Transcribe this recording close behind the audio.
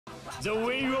The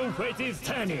wheel of fate is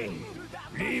turning.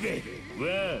 Leave it.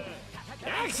 Well,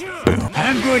 action!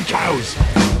 Hungry cows.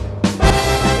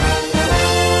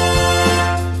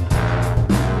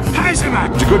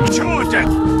 Hazama. It's a good Georgia.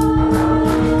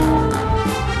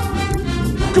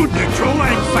 Good neutral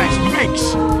and fast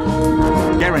mix.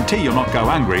 Guarantee you'll not go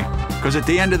hungry, because at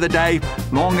the end of the day,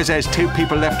 long as there's 2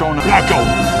 people left on the Knuckle.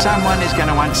 someone is going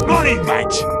to answer. Morning,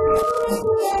 mate.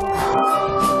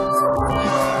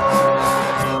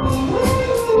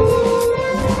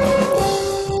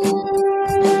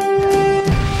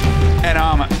 And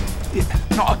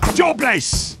not a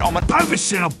Jobless. I'm an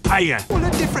overseer, I'll pay you. Well, the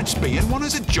difference being one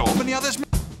has a job and the other's.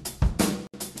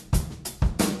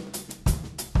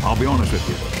 I'll be honest with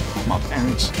you, my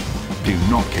parents do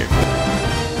not care.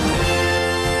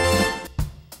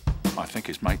 I think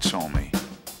his mate saw me.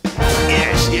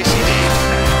 Yes, yes,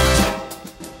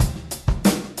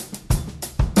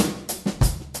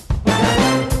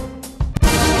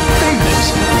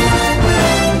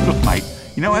 Feelings? Look, mate,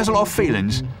 you know, there's a lot of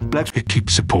feelings. Blokes keep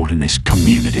supporting this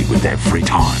community with their free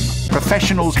time.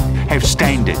 Professionals have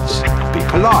standards. Be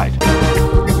polite. Be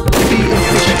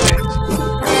efficient.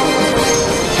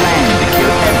 Plan to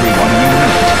kill everyone you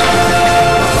meet.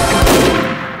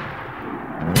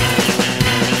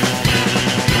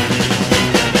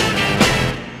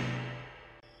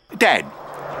 Dad,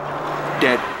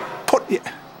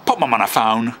 put Mum on a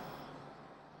phone.